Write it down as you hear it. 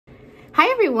Hi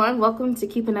everyone, welcome to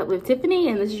Keeping Up with Tiffany,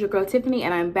 and this is your girl Tiffany,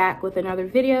 and I'm back with another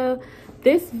video.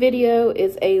 This video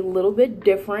is a little bit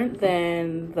different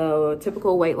than the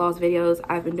typical weight loss videos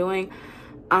I've been doing.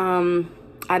 I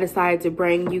decided to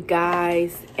bring you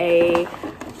guys a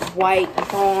White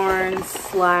Barn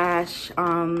slash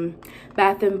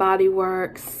Bath and Body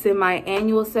Works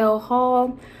semi-annual sale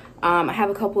haul. I have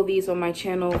a couple of these on my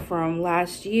channel from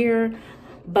last year,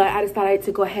 but I decided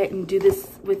to go ahead and do this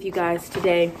with you guys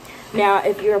today. Now,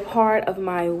 if you're a part of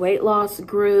my weight loss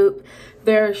group,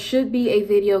 there should be a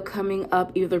video coming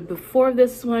up either before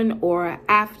this one or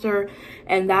after,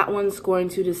 and that one's going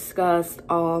to discuss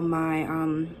all my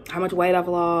how much weight I've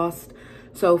lost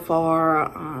so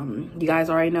far. You guys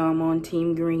already know I'm on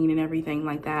Team Green and everything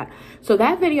like that, so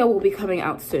that video will be coming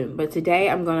out soon. But today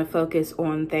I'm going to focus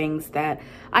on things that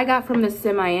I got from the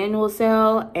semi-annual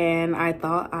sale and I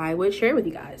thought I would share with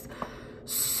you guys.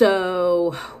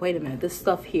 So wait a minute, this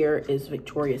stuff here is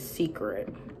Victoria's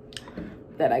Secret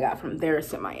that I got from their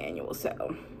semi-annual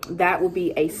sale. That will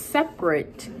be a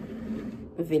separate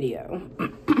video.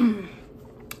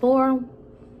 Or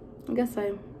I guess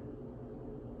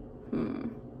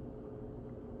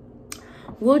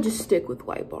we'll just stick with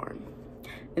White Barn,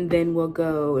 and then we'll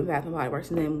go in Bath and Body Works,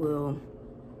 and then we'll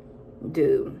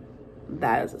do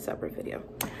that as a separate video.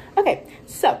 Okay,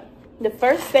 so the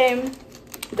first thing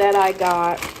that I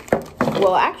got,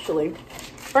 well, actually,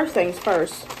 first things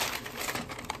first,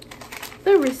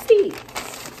 the receipts.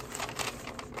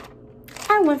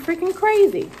 I went freaking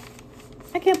crazy.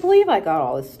 I can't believe I got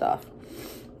all this stuff.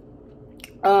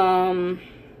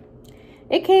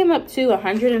 It came up to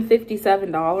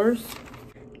 $157,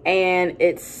 and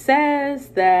it says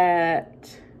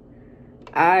that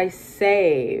I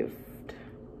saved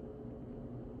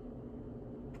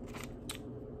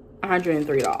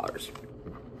 $103.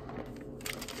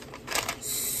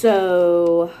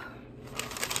 So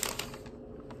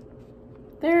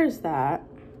there's that.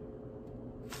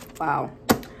 Wow.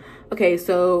 Okay,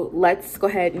 so let's go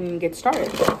ahead and get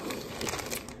started.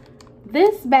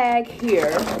 This bag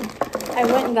here, I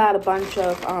went and got a bunch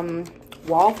of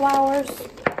wallflowers.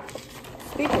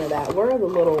 Speaking of that, where are the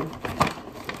little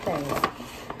things?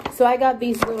 So I got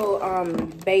these little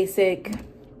basic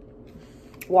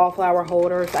wallflower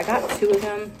holders. I got 2 of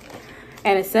them,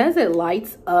 and it says it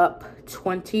lights up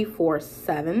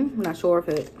 24/7. I'm not sure if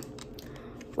it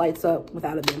lights up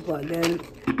without it being plugged in,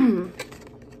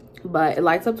 but it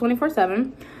lights up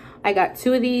 24/7. I got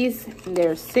 2 of these, and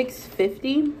they're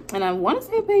 $6.50, and I want to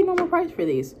say I paid normal price for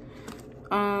these.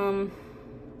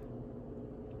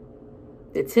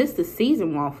 The 'Tis the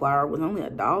Season wallflower was only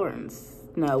 $1 and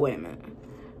no, wait a minute,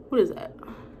 what is that?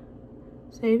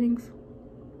 Savings?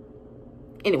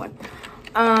 Anyway,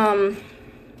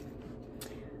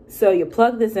 so you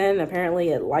plug this in, apparently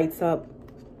it lights up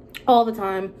all the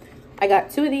time. I got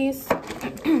 2 of these,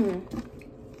 and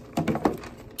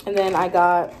then I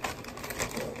got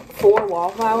 4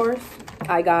 wallflowers.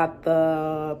 I got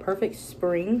the Perfect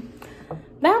Spring.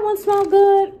 That one smelled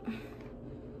good.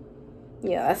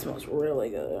 Yeah, that smells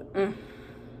really good.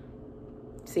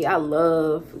 See, I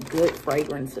love good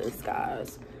fragrances,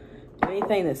 guys.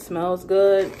 Anything that smells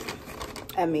good.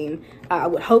 I mean, I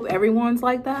would hope everyone's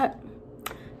like that.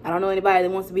 I don't know anybody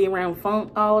that wants to be around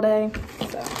funk all day.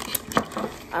 So,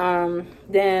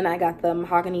 then I got the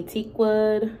Mahogany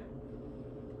Teakwood.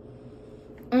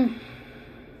 One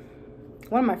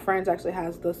of my friends actually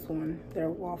has this one,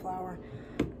 their wallflower,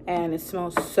 and it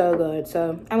smells so good.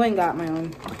 So I went and got my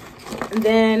own. And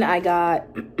then I got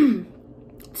 2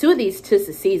 of these 'Tis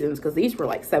the Seasons, because these were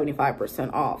like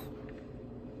 75% off.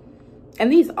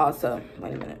 And these also,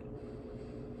 wait a minute.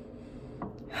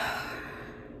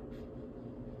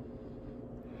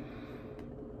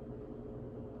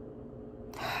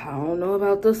 I don't know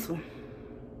about this one.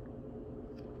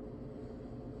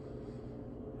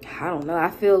 I don't know. I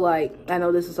feel like, I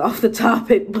know this is off the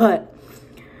topic, but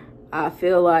I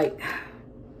feel like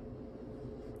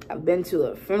I've been to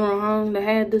a funeral home that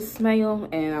had this smell,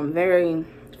 and I'm very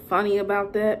funny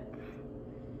about that.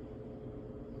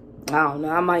 I don't know.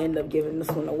 I might end up giving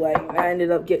this one away. I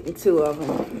ended up getting 2 of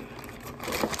them.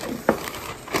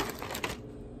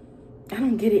 I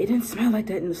don't get it. It didn't smell like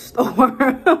that in the store.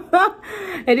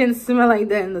 It didn't smell like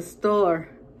that in the store.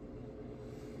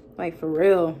 Like, for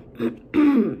real.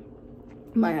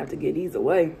 Might have to get these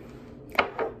away.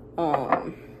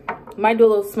 Might do a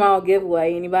little small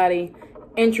giveaway. Anybody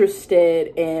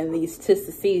interested in these 'Tis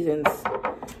the Seasons,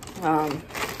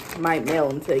 might mail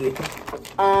them to you.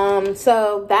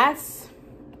 So that's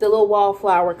the little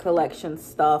wallflower collection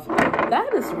stuff.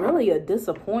 That is really a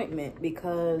disappointment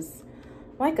because,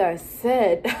 like I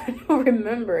said, I don't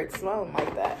remember it smelling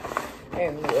like that.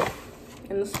 in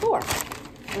the store.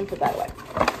 And put that away.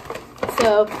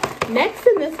 So next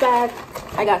in this bag,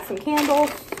 I got some candles.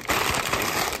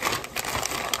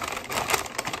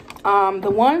 The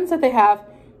ones that they have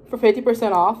for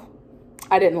 50% off,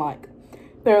 I didn't like.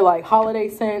 They're like holiday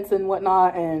scents and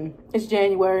whatnot, and it's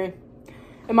January.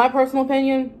 In my personal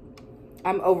opinion,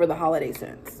 I'm over the holiday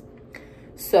scents.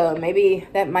 So maybe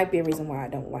that might be a reason why I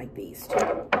don't like these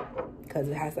too, because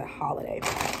it has that holiday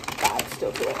vibe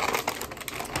still to it.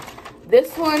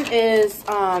 This one is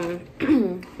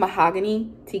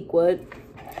mahogany teak wood.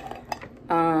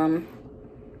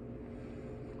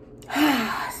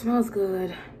 Smells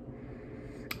good.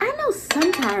 I know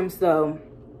sometimes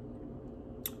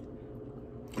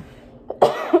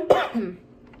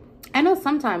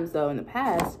though, in the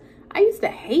past, I used to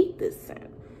hate this scent.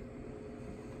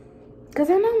 Because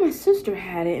I know my sister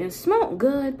had it and it smelled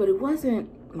good, but it wasn't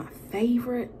my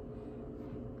favorite.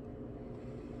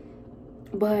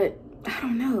 But I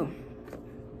don't know.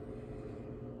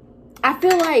 I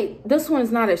feel like this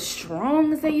one's not as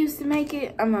strong as they used to make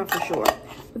it. I'm not for sure.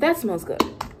 But that smells good.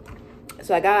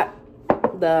 So I got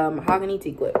the mahogany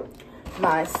teak wood.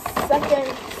 My second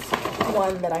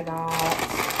one that I got.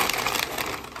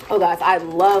 Oh guys, I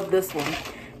love this one.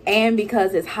 And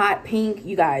because it's hot pink,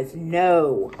 you guys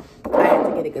know I have to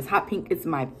get it because hot pink is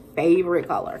my favorite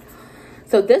color.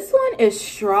 So this one is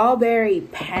strawberry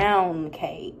pound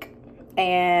cake.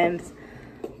 And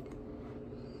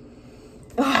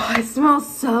oh, it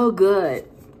smells so good.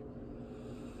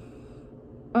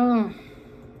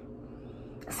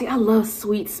 See, I love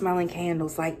sweet smelling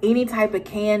candles. Like any type of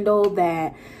candle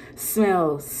that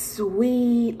smells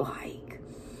sweet, like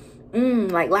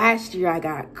last year I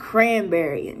got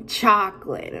cranberry and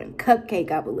chocolate and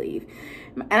cupcake, I believe.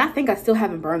 And I think I still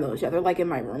haven't burned those yet. They're like in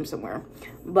my room somewhere.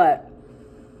 But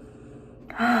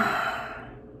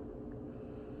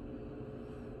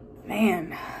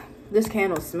man, this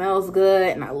candle smells good,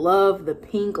 and I love the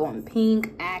pink on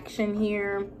pink action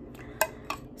here.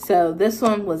 So this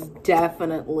one was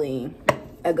definitely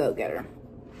a go-getter.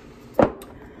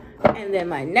 And then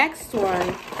my next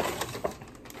one,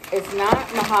 it's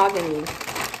not mahogany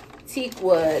teak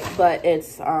wood, but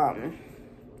it's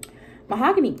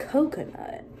mahogany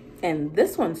coconut. And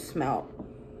this one smelled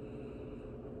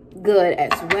good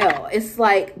as well. It's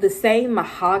like the same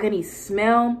mahogany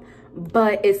smell,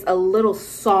 but it's a little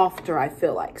softer, I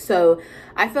feel like. So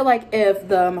I feel like if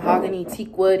the mahogany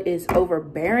teak wood is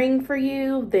overbearing for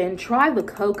you, then try the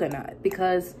coconut,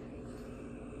 because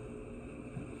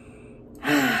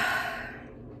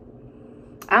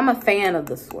I'm a fan of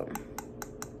this one.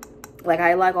 Like,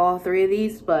 I like all three of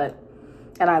these,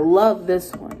 and I love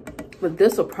this one, but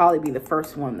this will probably be the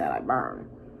first one that I burn.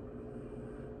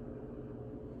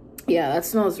 Yeah, that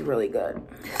smells really good.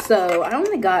 So I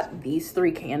only got these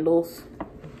 3 candles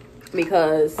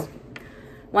because,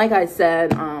 like I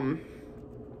said,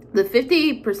 the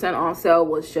 50% off sale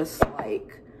was just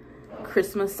like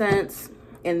Christmas scents,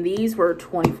 and these were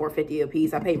 $24.50 a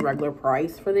piece. I paid regular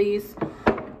price for these.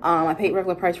 I paid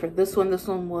regular price for this one. This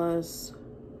one was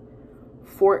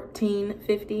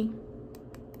 $14.50.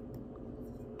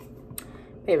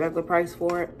 Paid regular price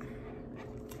for it.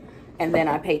 And then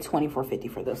I paid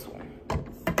 $24.50 for this one.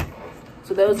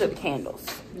 So those are the candles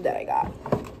that I got.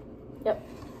 Yep.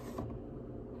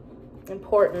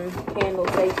 Important candle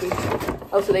safety.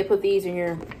 Oh, so they put these in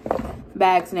your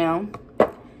bags now, in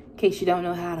case you don't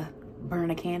know how to burn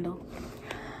a candle.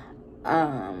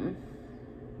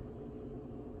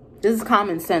 This is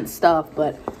common sense stuff,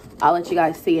 but I'll let you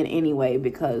guys see it anyway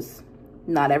because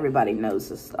not everybody knows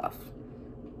this stuff.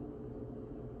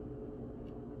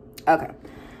 Okay,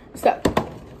 so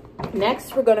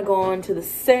next we're gonna go on to the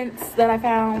scents that I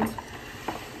found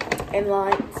and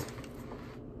liked.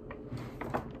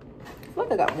 I feel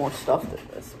like I got more stuff than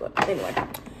this, but anyway.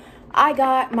 I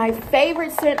got my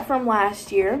favorite scent from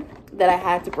last year that I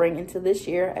had to bring into this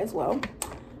year as well.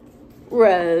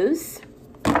 Rose.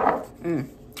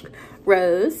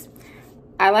 Rose.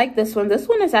 I like this one. This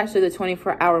one is actually the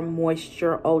 24-hour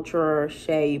moisture ultra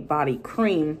shea body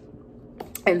cream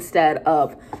instead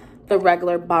of the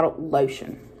regular bottled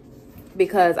lotion,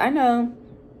 because I know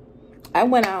I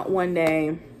went out one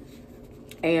day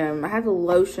and I had the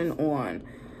lotion on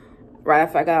right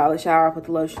after I got out of the shower. I put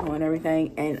the lotion on and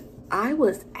everything, and I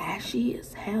was ashy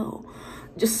as hell.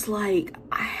 Just like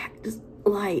I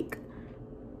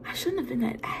shouldn't have been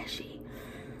that ashy.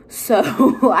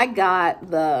 So I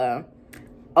got the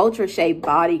Ultra Shea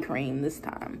body cream this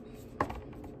time.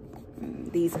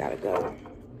 These gotta go.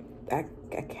 I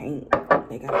can't.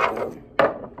 They gotta go.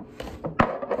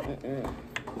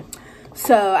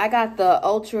 So I got the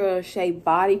Ultra Shea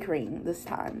Body Cream this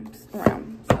time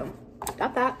around. So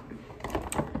got that.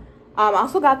 I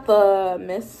also got the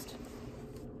Mist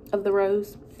of the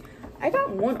Rose. I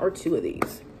got 1 or 2 of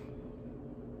these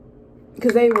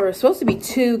because they were supposed to be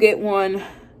 2 get 1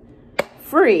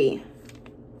 free.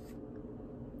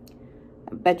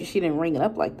 I bet you she didn't ring it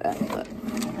up like that. But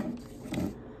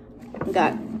did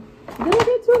I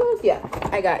get 2 of those? Yeah,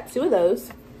 I got 2 of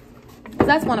those.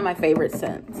 That's one of my favorite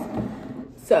scents.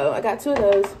 So I got 2 of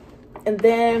those. And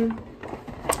then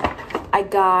I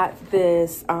got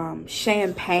this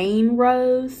champagne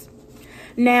rose.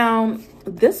 Now,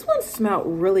 this one smelled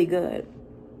really good.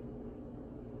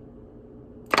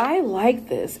 I like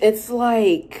this. It's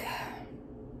like,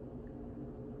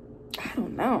 I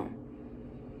don't know.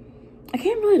 I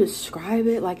can't really describe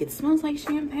it. Like, it smells like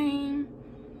champagne.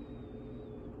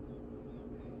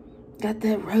 Got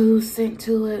that rose scent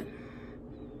to it.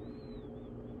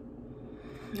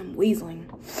 I'm weaseling.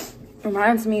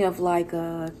 Reminds me of like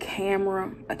a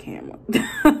camera.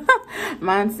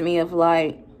 Reminds me of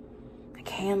like a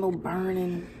candle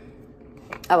burning.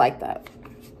 I like that.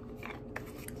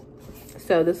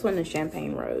 So this one is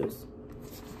Champagne Rose.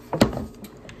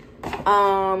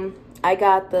 I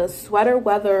got the Sweater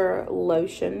Weather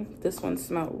lotion. This one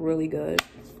smelled really good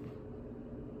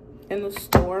in the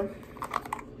store.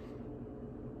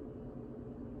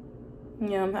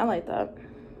 Yeah, I like that.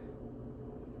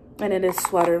 And it is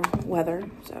sweater weather,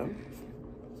 so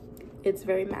it's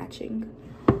very matching.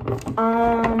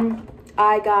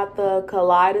 I got the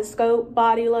Kaleidoscope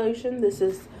body lotion. This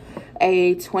is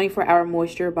a 24-hour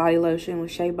moisture body lotion with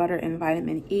shea butter and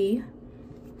vitamin E.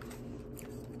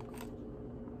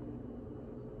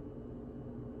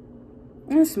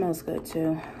 And it smells good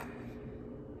too.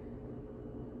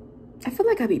 I feel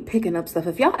like I be picking up stuff.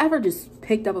 If y'all ever just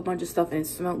picked up a bunch of stuff and it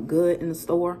smelled good in the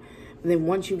store, and then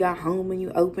once you got home and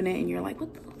you open it and you're like,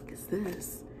 what the fuck is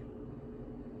this?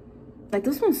 Like,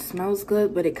 this one smells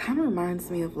good, but it kind of reminds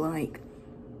me of like,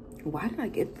 why did I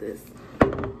get this?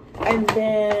 And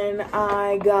then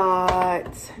I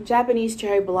got Japanese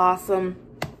Cherry Blossom.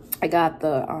 I got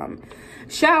the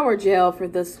shower gel for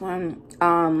this one.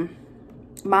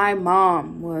 My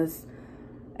mom was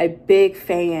a big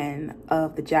fan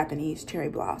of the Japanese Cherry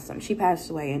Blossom. She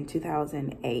passed away in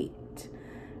 2008.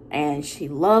 And she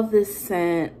loved this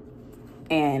scent.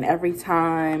 And every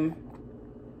time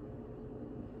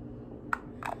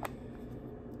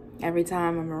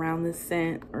I'm around this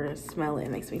scent or smell it,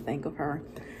 it makes me think of her.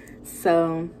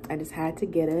 So I just had to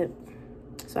get it.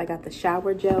 So I got the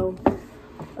shower gel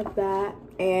of that.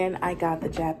 And I got the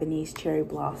Japanese Cherry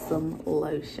Blossom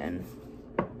lotion.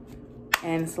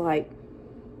 And it's like,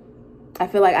 I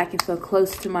feel like I can feel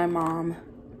close to my mom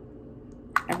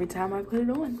every time I put it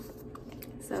on.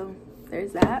 So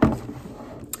there's that.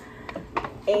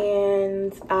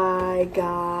 And I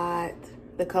got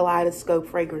the Kaleidoscope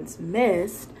Fragrance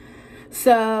Mist.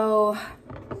 So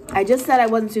I just said I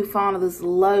wasn't too fond of this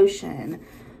lotion,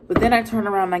 but then I turned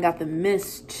around and I got the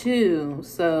mist too.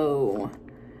 So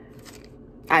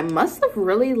I must have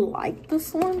really liked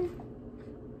this one.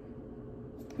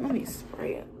 Let me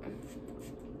spray it.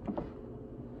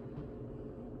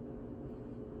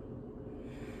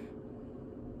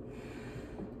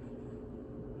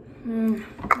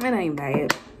 It ain't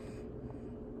bad.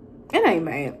 It ain't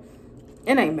bad.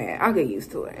 It ain't bad. I'll get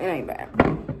used to it. It ain't bad.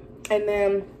 And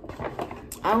then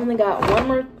I only got two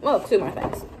more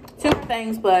things. 2 more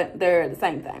things, but they're the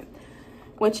same thing,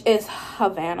 which is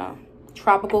Havana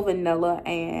Tropical Vanilla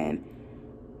and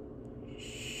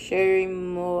Sherry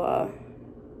Moa.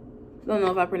 Don't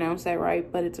know if I pronounced that right,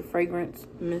 but it's a fragrance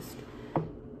mist.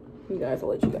 I'll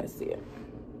let you guys see it.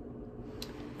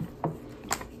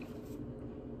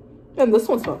 And this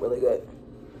one smells really good.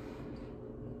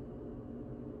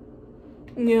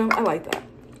 Yeah, I like that.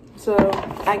 So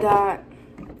I got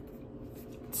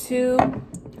 2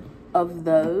 of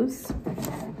those.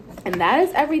 And that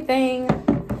is everything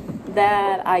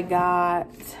that I got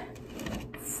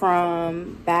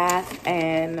from Bath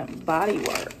and Body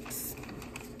Works.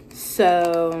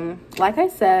 So, like I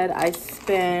said, I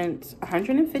spent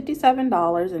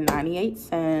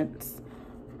 $157.98.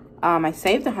 I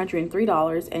saved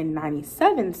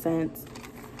 $103.97.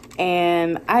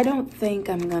 And I don't think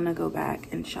I'm gonna go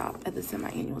back and shop at the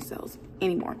semi-annual sales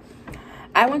anymore.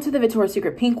 I went to the Victoria's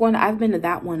Secret pink one. I've been to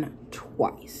that one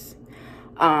twice.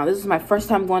 This is my first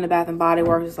time going to Bath and Body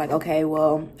Works. It's like, okay,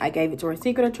 well, I gave Victoria's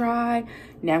Secret a try.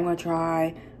 Now I'm gonna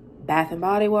try Bath and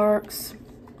Body Works.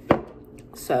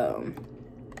 So,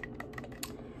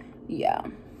 yeah.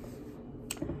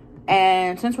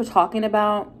 And since we're talking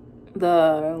about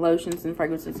the lotions and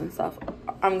fragrances and stuff,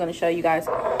 I'm going to show you guys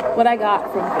what I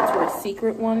got from Victoria's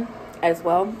Secret one as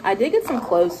well. I did get some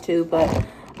clothes too, but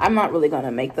I'm not really going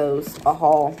to make those a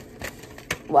haul.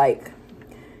 Like,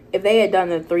 if they had done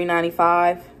the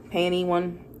 $3.95 panty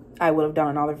one, I would have done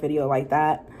another video like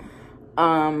that.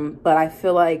 But I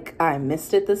feel like I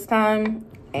missed it this time,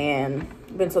 and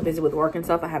been so busy with work and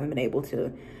stuff, I haven't been able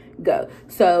to go.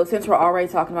 So since we're already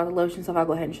talking about the lotion stuff, I'll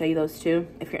go ahead and show you those too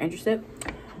if you're interested.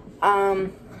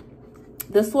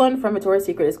 This one from Victoria's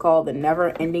Secret is called the Never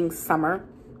Ending Summer.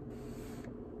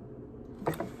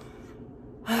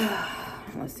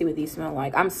 Let's see what these smell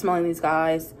like. I'm smelling these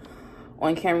guys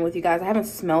on camera with you guys. I haven't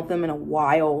smelled them in a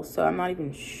while, so I'm not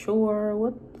even sure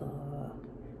what the...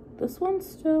 This one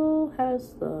still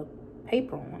has the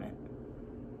paper on it.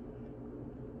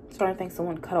 I'm starting to think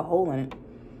someone cut a hole in it.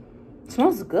 It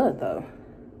smells good though.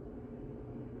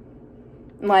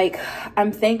 Like,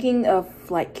 I'm thinking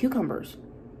of like cucumbers.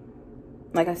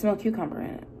 Like, I smell cucumber in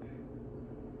it.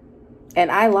 And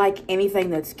I like anything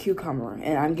that's cucumber,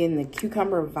 and I'm getting the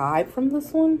cucumber vibe from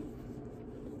this one.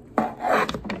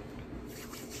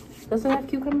 Does it have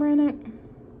cucumber in it?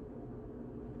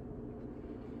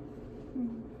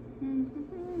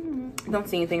 Don't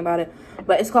see anything about it,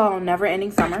 but it's called Never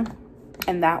Ending Summer,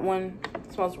 and that one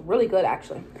smells really good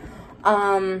actually.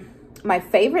 My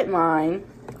favorite line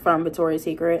from Victoria's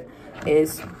Secret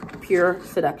is Pure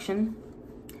Seduction.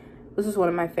 This is one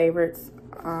of my favorites.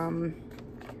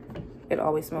 It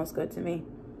always smells good to me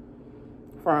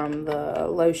from the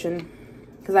lotion,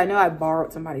 because I know I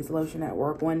borrowed somebody's lotion at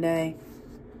work one day,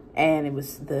 and it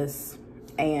was this,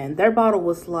 and their bottle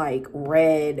was like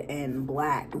red and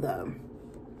black though.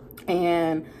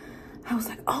 And I was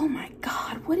like, oh my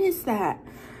God, what is that?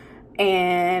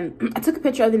 And I took a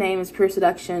picture of the name. It's Pure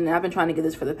Seduction. And I've been trying to get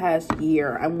this for the past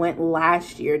year. I went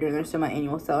last year during their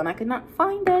semi-annual sale, and I could not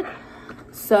find it.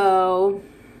 So,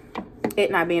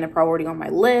 it not being a priority on my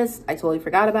list, I totally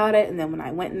forgot about it. And then when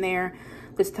I went in there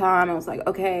this time, I was like,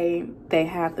 okay, they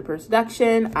have the Pure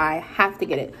Seduction. I have to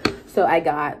get it. So, I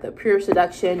got the Pure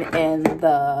Seduction and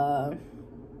the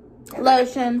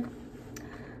lotion.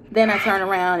 Then I turned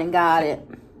around and got it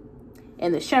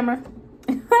in the shimmer.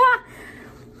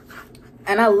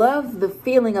 And I love the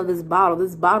feeling of this bottle.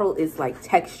 This bottle is like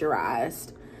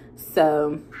texturized.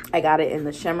 So I got it in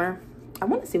the shimmer. I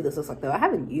want to see what this looks like though. I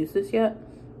haven't used this yet.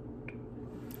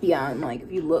 Yeah, and like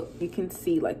if you look, you can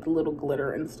see like the little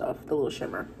glitter and stuff, the little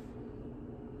shimmer.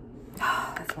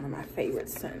 That's one of my favorite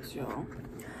scents, y'all.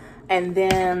 And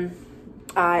then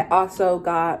I also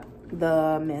got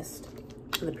the mist,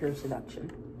 the Pure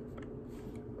Seduction.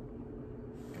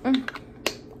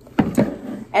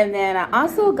 And then I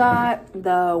also got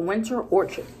the Winter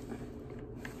Orchid.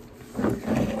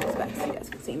 It's back so you guys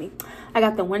can see me. I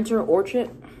got the Winter Orchid.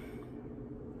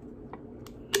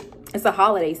 It's a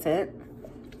holiday scent,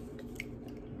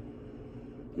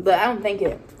 but I don't think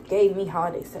it gave me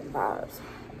holiday scent vibes.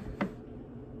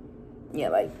 Yeah,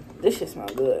 like this shit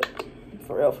smells good.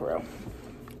 For real, for real.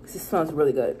 This smells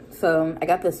really good. So I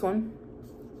got this one.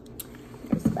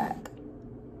 It's back.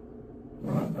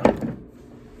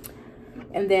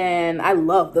 And then I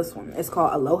love this one. It's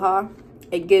called Aloha.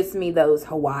 It gives me those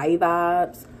Hawaii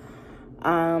vibes.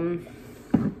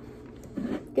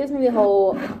 Gives me the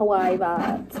whole Hawaii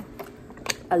vibes.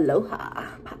 Aloha,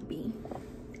 poppy.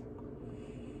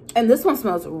 And this one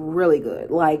smells really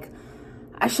good. Like,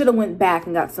 I should have went back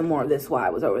and got some more of this while I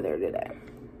was over there today.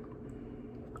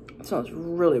 It smells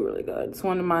really, really good. It's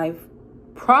one of my,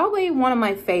 probably one of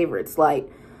my favorites.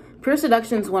 Like, Pure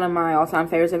Seduction is one of my all-time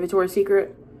favorites at Victoria's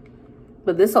Secret.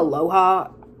 But this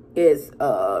Aloha is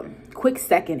a quick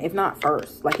second, if not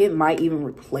first. Like, it might even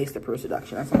replace the Pure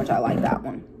Seduction. That's how much I like that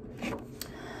one.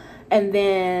 And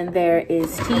then there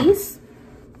is Tease.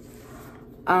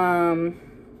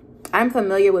 I'm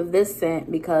familiar with this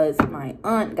scent because my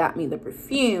aunt got me the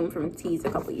perfume from Tease a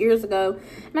couple years ago.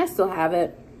 And I still have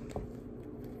it.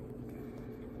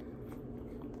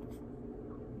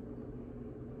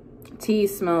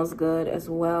 Tease smells good as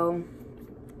well.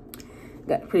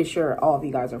 Pretty sure all of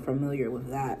you guys are familiar with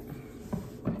that.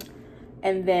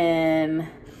 And then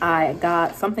I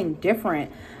got something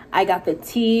different. I got the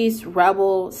Tease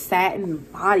Rebel Satin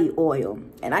Body Oil,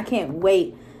 and I can't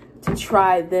wait to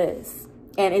try this.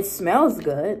 And it smells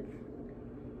good.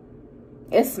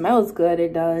 It smells good,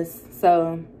 it does.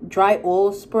 So, dry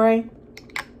oil spray.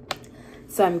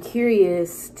 So I'm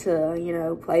curious to, you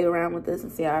know, play around with this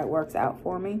and see how it works out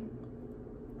for me.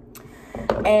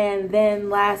 And then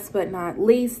last but not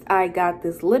least, I got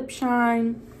this lip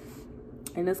shine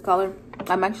in this color.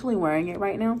 I'm actually wearing it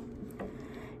right now,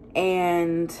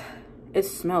 and it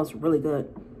smells really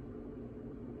good.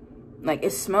 Like,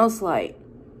 it smells like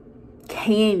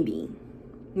candy.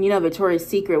 You know, Victoria's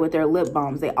Secret with their lip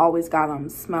balms, they always got them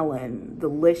smelling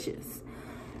delicious.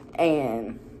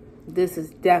 And this is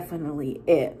definitely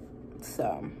it.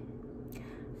 So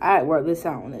I'd work this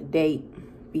out on a date.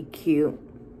 Be cute.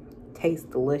 Taste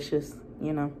delicious,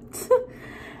 you know.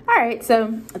 All right,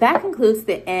 so that concludes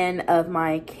the end of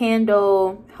my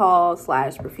candle haul /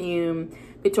 perfume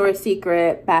Victoria's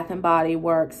Secret Bath and Body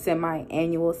Works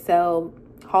semi-annual sale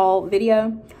haul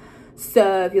video.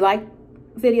 So if you like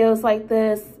videos like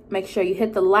this, make sure you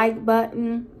hit the like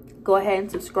button. Go ahead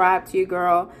and subscribe to your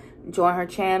girl. Join her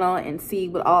channel and see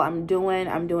what all I'm doing.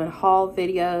 I'm doing haul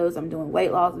videos. I'm doing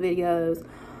weight loss videos.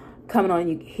 Coming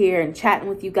on here and chatting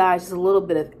with you guys, just a little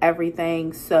bit of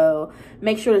everything. So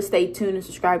make sure to stay tuned and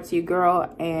subscribe to your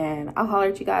girl, and I'll holler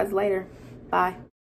at you guys later. Bye.